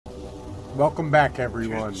Welcome back,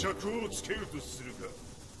 everyone.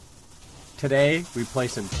 Today, we play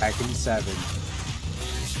some Tekken 7.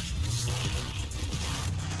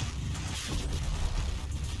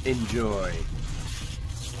 Enjoy.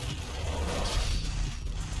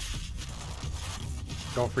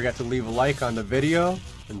 Don't forget to leave a like on the video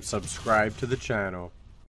and subscribe to the channel.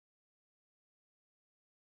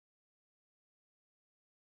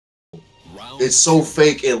 It's so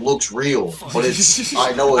fake it looks real, but it's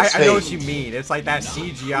I know it's fake. I know what you mean. It's like that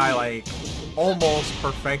CGI, like almost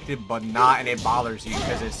perfected, but not, and it bothers you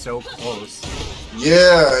because it's so close.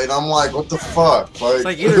 Yeah, and I'm like, what the fuck? Like, it's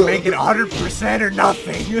like either make it 100% or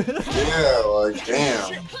nothing. Yeah, like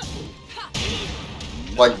damn.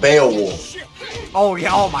 Like Beowulf. Oh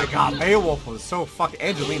yeah, oh my god, Beowulf was so fucking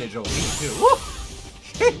Angelina Jolie too. Woo!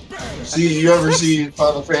 See, you ever see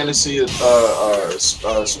Final Fantasy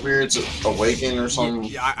Spirits Awaken or something?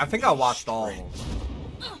 Yeah, I think I watched all of them.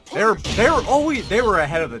 They were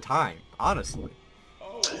ahead of the time, honestly.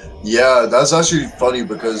 Yeah, that's actually funny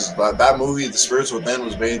because that movie, The Spirits Within,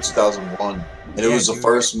 was made in 2001, and it was the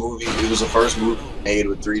first movie. It was the first movie made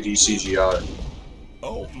with 3D CGI.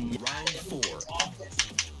 Oh, round 4.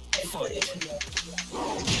 Fight.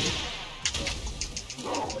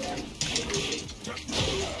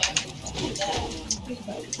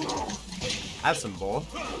 That's some bull.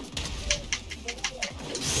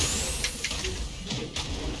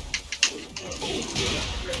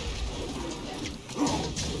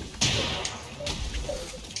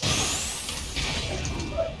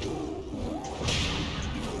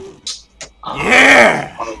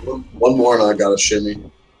 Yeah! One more and I got a shimmy.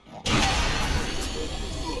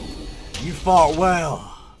 You fought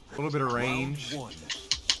well. A little bit of range.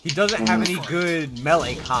 He doesn't have any good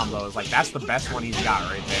melee combos. Like, that's the best one he's got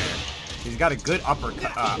right there. He's got a good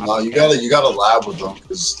uppercut. No, you gotta lab with him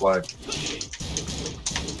because like.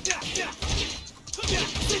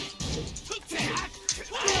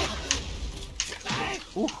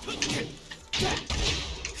 Ooh.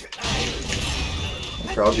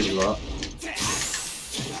 Okay, I'll give you that.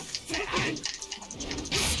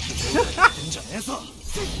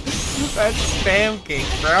 That spam kick,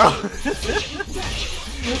 bro.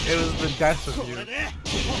 It was the death of you.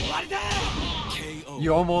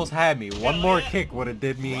 You almost had me. One more kick would have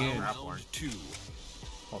did me in.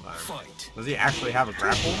 Hold on. Does he actually have a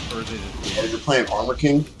grapple, or is it just... Oh, you're playing Armor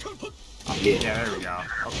King? Oh, yeah, there we go.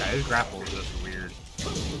 Okay, his grapple is just weird.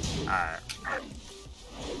 Alright.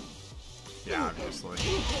 Yeah, obviously.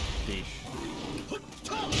 Sheesh.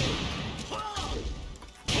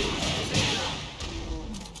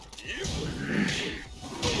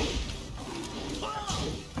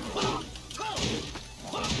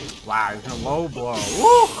 Wow, he's gonna low blow.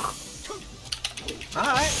 Woo!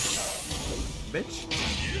 Alright. Bitch.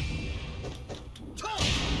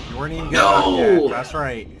 You weren't even getting up yet. That's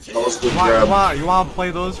right. You want to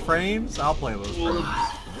play those frames? I'll play those frames.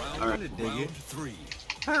 I'm gonna dig it.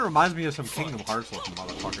 Kind of reminds me of some Kingdom Hearts looking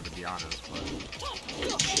motherfucker, to be honest, but...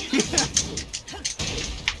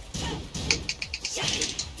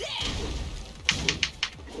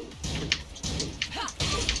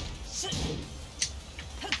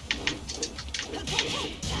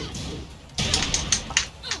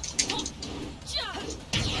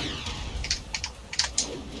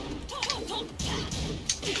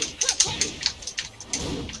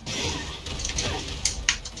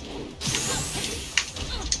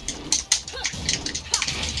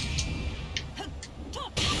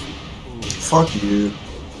 Fuck you.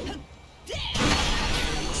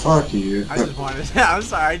 Fuck you. I just wanted to... I'm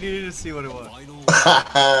sorry, I needed to see what it was.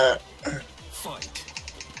 Fight.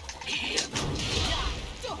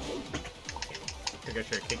 I think I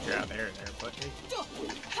should have kicked her out there, but...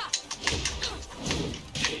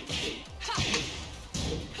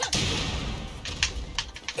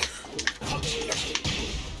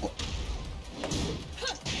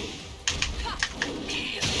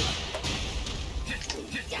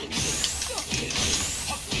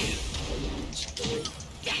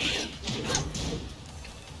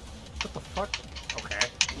 What the fuck? Okay.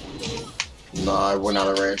 Nah, I went out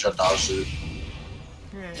of range. I dodged it.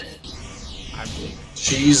 I'm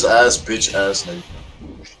Cheese ass, bitch ass nigga.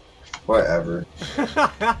 Whatever.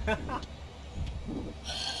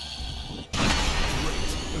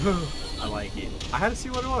 I like it. I had to see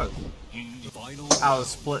what it was. I was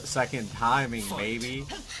split second timing, baby.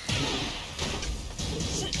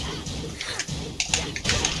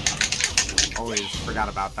 Always forgot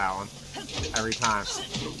about that one. Every time.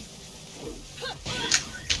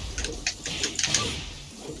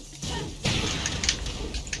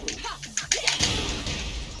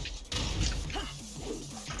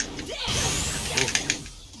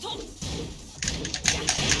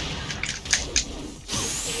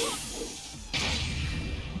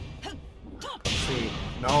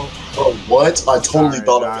 What? I totally Sorry,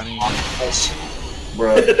 thought Johnny. of it.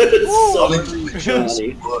 Bruh. Sorry,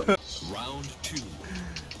 Johnny. Round 2.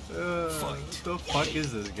 What the fuck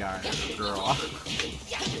is this guy? Girl.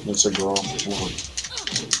 It's a girl.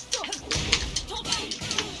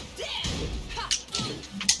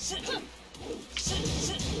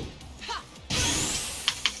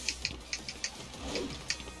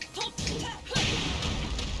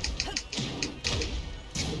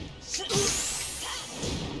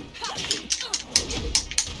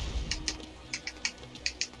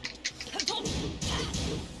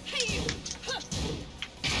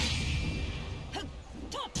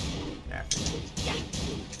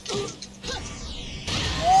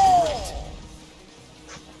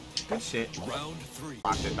 Good shit. Round 3.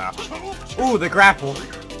 Locked it up. Ooh, the grapple.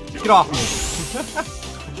 Get off me.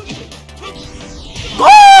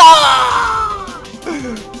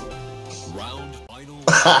 Round final.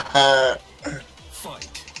 Fight.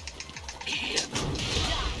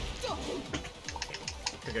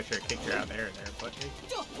 I think I should have kicked her out there, but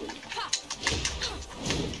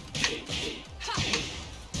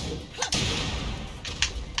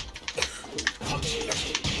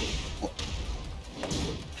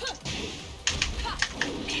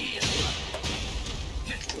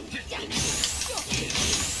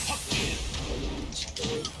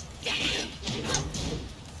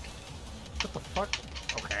what the fuck?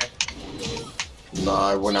 Okay. Nah,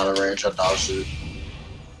 I went out of range. I dodged it.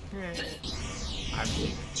 I'm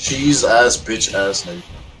Cheese ass, bitch ass nigga.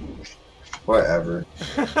 Whatever.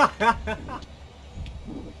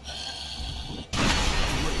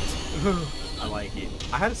 I like it.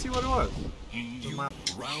 I had to see what it was.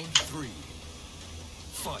 Round 3.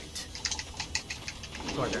 Fight. I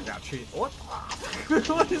feel like I got cheated. What?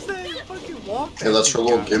 What is that? You fucking walk. Hey, that's her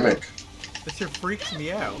little gimmick. This shit freaks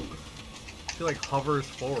me out. She like hovers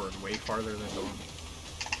forward way farther than normal.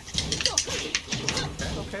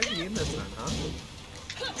 Okay, you in this then, huh?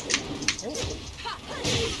 Oh.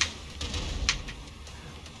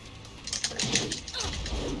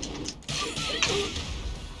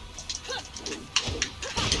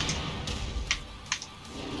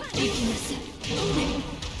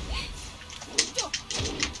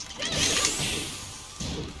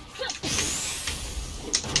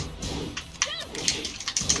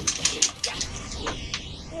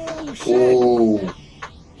 Ooh.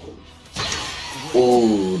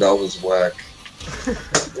 Ooh, that was whack.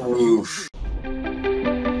 Oof.